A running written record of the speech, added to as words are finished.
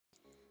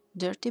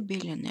Dirty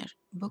Billionaire,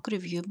 book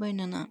review by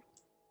Nana.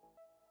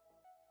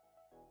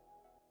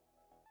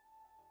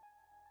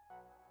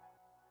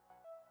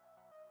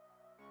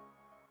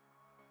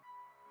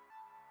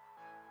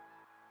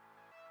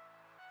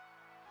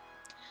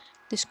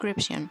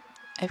 Description: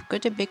 I've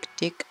got a big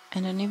dick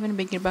and an even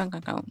bigger bank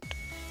account.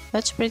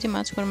 That's pretty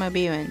much where my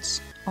bio ends.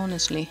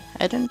 Honestly,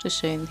 I don't need to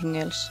say anything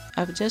else.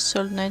 I've just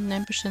sold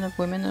 99% of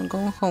women and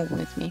going home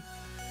with me.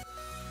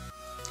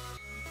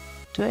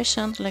 Do I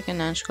sound like an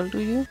asshole to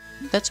you?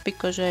 That's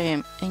because I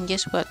am, and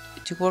guess what?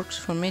 It works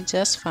for me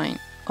just fine.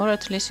 Or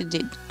at least it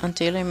did,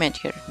 until I met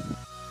her.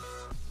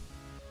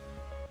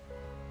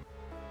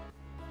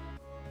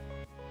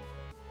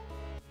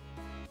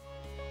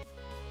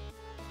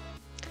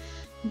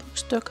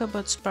 Books talk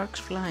about sparks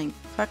flying.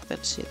 Fuck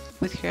that shit.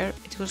 With her,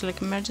 it was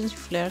like emergency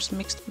flares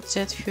mixed with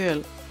jet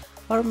fuel.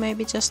 Or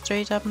maybe just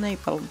straight up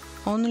napalm.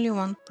 Only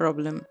one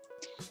problem.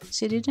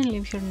 She didn't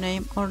leave her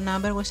name or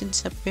number when she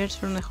disappeared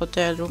from the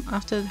hotel room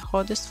after the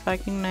hottest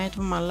fucking night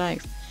of my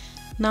life.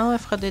 Now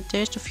I've had a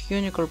taste of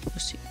unicorn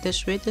pussy, the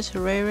sweetest,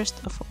 rarest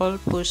of all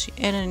pussy,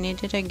 and I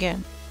need it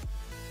again.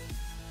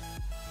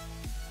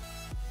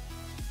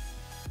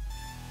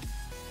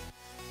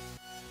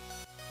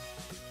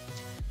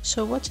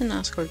 So what's an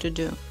asshole to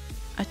do?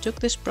 I took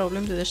this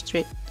problem to the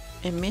street.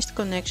 A missed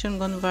connection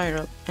gone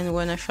viral, and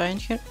when I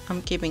find her,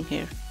 I'm keeping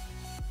her.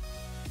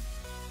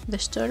 The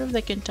story of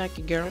the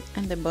Kentucky girl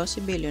and the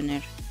bossy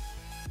billionaire.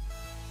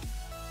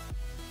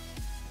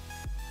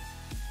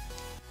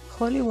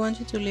 Holly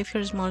wanted to leave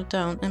her small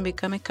town and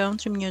become a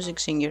country music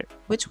singer,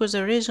 which was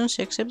the reason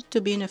she accepted to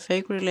be in a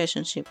fake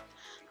relationship.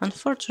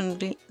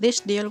 Unfortunately, this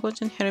deal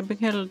wasn't helping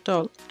her at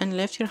all and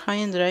left her high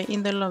and dry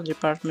in the love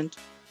department.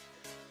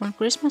 On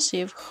Christmas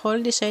Eve,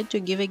 Holly decided to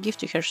give a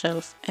gift to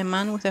herself, a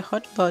man with a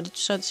hot body to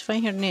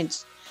satisfy her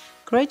needs.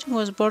 Creighton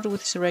was bored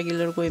with his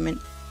regular women,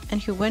 and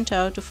he went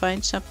out to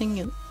find something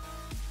new.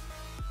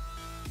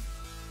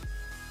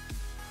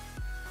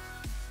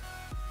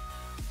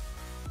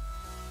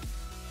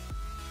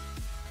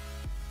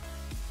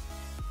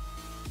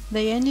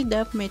 They ended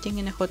up meeting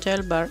in a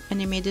hotel bar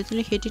and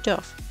immediately hit it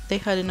off. They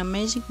had an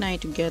amazing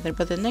night together,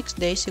 but the next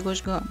day she was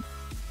gone.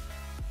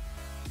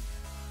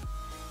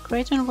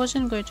 Creighton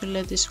wasn't going to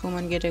let this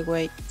woman get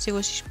away. She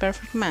was his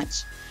perfect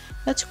match.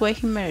 That's why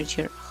he married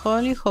her.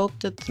 Holly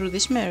hoped that through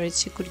this marriage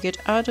she could get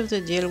out of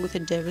the deal with the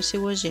devil she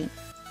was in.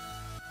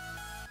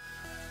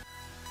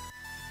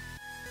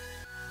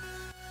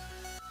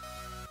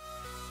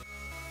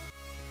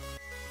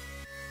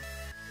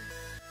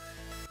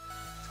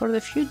 For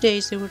the few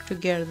days they were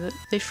together,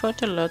 they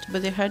fought a lot,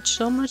 but they had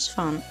so much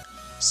fun.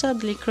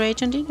 Sadly,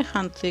 Creighton didn't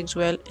handle things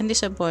well and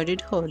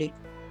disappointed Holly.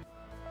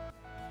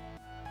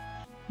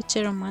 It's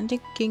a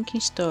romantic, kinky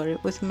story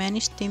with many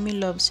steamy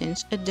love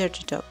scenes and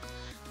dirty talk.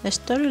 The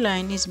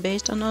storyline is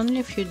based on only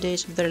a few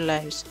days of their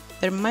lives.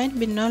 There might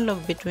be no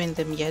love between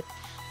them yet,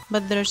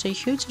 but there's a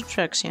huge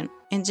attraction.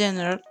 In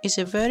general, it's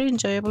a very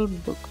enjoyable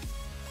book.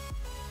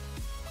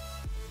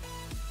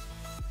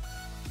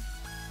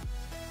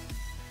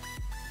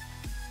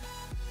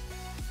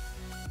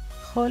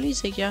 Holly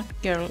is a young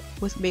girl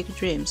with big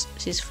dreams.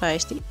 She's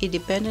feisty,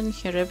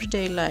 independent in her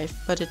everyday life,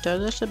 but a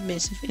total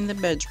submissive in the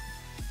bedroom.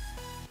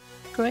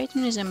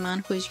 Creighton is a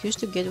man who is used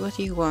to get what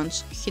he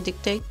wants. He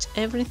dictates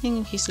everything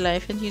in his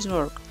life and his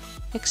work.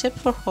 Except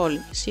for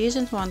Holly, she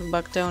isn't one to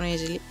back down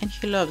easily, and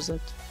he loves that.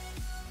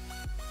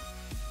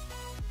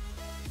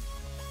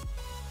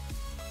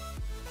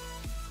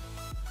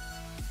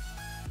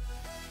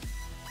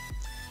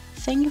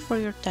 Thank you for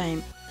your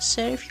time.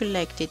 Share if you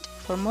liked it.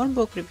 For more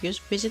book reviews,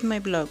 visit my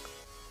blog.